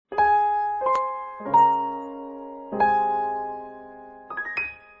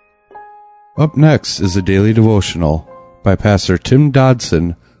Up next is a daily devotional by Pastor Tim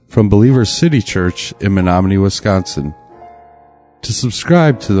Dodson from Believer City Church in Menominee, Wisconsin. To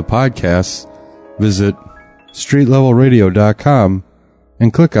subscribe to the podcast, visit streetlevelradio.com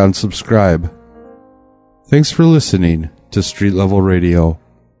and click on subscribe. Thanks for listening to Street Level Radio.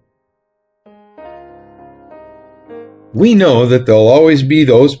 We know that there'll always be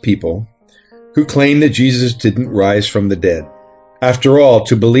those people who claim that Jesus didn't rise from the dead. After all,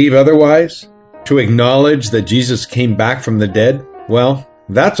 to believe otherwise, to acknowledge that Jesus came back from the dead, well,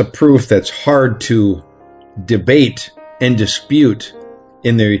 that's a proof that's hard to debate and dispute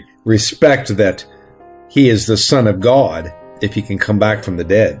in the respect that he is the Son of God if he can come back from the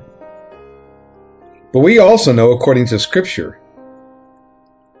dead. But we also know, according to Scripture,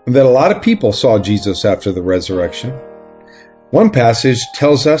 that a lot of people saw Jesus after the resurrection. One passage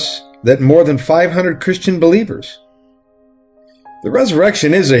tells us that more than 500 Christian believers. The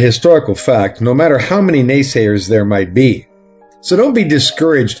resurrection is a historical fact, no matter how many naysayers there might be. So don't be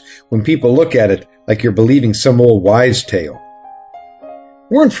discouraged when people look at it like you're believing some old wives' tale.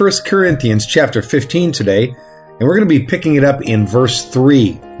 We're in 1 Corinthians chapter 15 today, and we're going to be picking it up in verse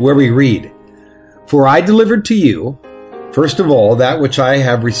 3, where we read, "For I delivered to you, first of all, that which I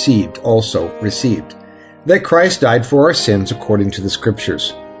have also received, that Christ died for our sins according to the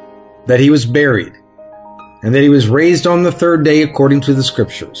Scriptures, that he was buried, and that he was raised on the third day according to the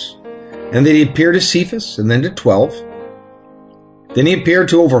Scriptures, and that he appeared to Cephas, and then to 12. Then he appeared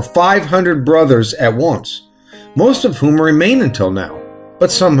to over 500 brothers at once, most of whom remain until now, but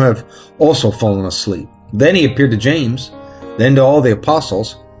some have also fallen asleep. Then he appeared to James, then to all the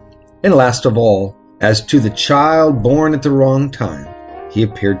apostles, and last of all, as to the child born at the wrong time, he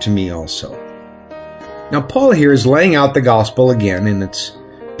appeared to me also." Now Paul here is laying out the gospel again in its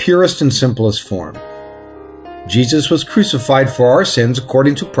purest and simplest form. Jesus was crucified for our sins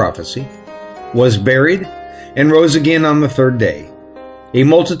according to prophecy, was buried, and rose again on the third day. A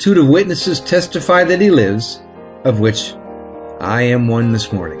multitude of witnesses testify that he lives, of which I am one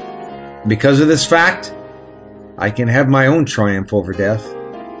this morning. Because of this fact, I can have my own triumph over death.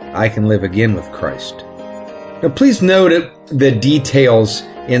 I can live again with Christ. Now please note the details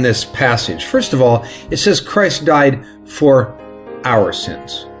in this passage. First of all, it says Christ died for our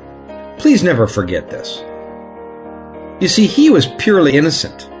sins. Please never forget this. You see, he was purely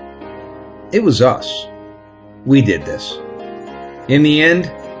innocent. It was us. We did this. In the end,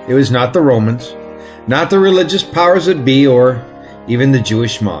 it was not the Romans, not the religious powers that be, or even the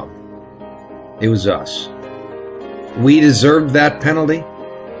Jewish mob. It was us. We deserved that penalty,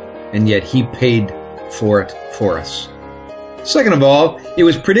 and yet he paid for it for us. Second of all, it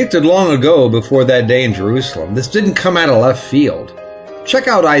was predicted long ago before that day in Jerusalem. This didn't come out of left field. Check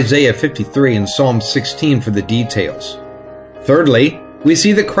out Isaiah 53 and Psalm 16 for the details. Thirdly, we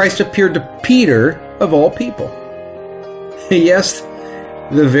see that Christ appeared to Peter of all people. Yes,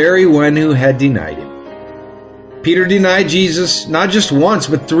 the very one who had denied him. Peter denied Jesus not just once,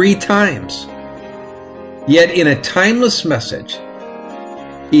 but 3 times. Yet in a timeless message,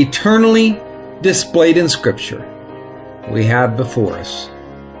 eternally displayed in Scripture, we have before us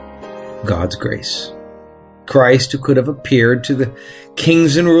God's grace. Christ, who could have appeared to the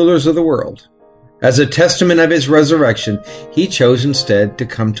kings and rulers of the world as a testament of his resurrection, he chose instead to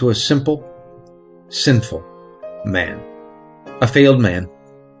come to a simple, sinful man, a failed man.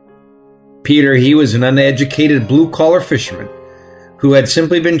 Peter, he was an uneducated blue-collar fisherman who had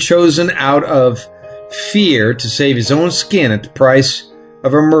simply been chosen out of fear to save his own skin at the price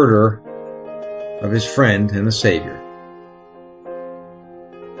of a murderer of his friend and the Savior.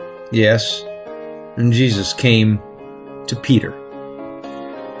 Yes, and Jesus came to Peter.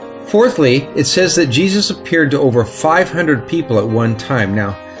 Fourthly, it says that Jesus appeared to over 500 people at one time.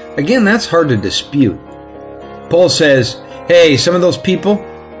 Now, again, that's hard to dispute. Paul says, hey, some of those people,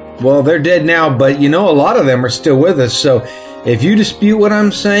 well, they're dead now, but a lot of them are still with us, so if you dispute what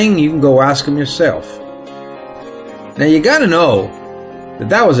I'm saying, you can go ask them yourself. Now, you got to know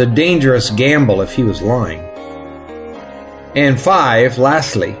that was a dangerous gamble if he was lying. And 5,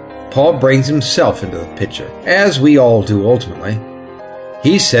 lastly, Paul brings himself into the picture, as we all do ultimately.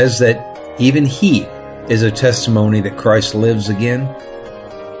 He says that even he is a testimony that Christ lives again.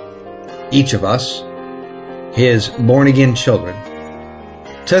 Each of us, his born-again children,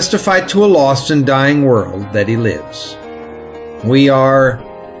 testify to a lost and dying world that he lives. We are,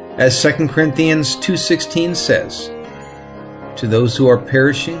 as 2 Corinthians 2:16 says, to those who are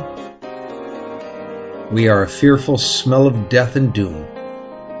perishing, we are a fearful smell of death and doom.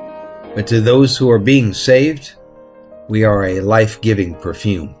 But to those who are being saved, we are a life-giving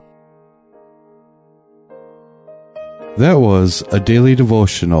perfume. That was a daily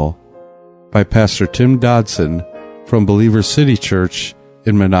devotional by Pastor Tim Dodson from Believer City Church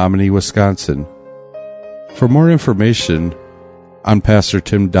in Menominee, Wisconsin. For more information on Pastor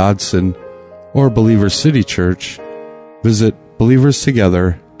Tim Dodson or Believer City Church, visit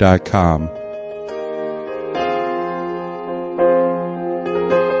believerstogether.com.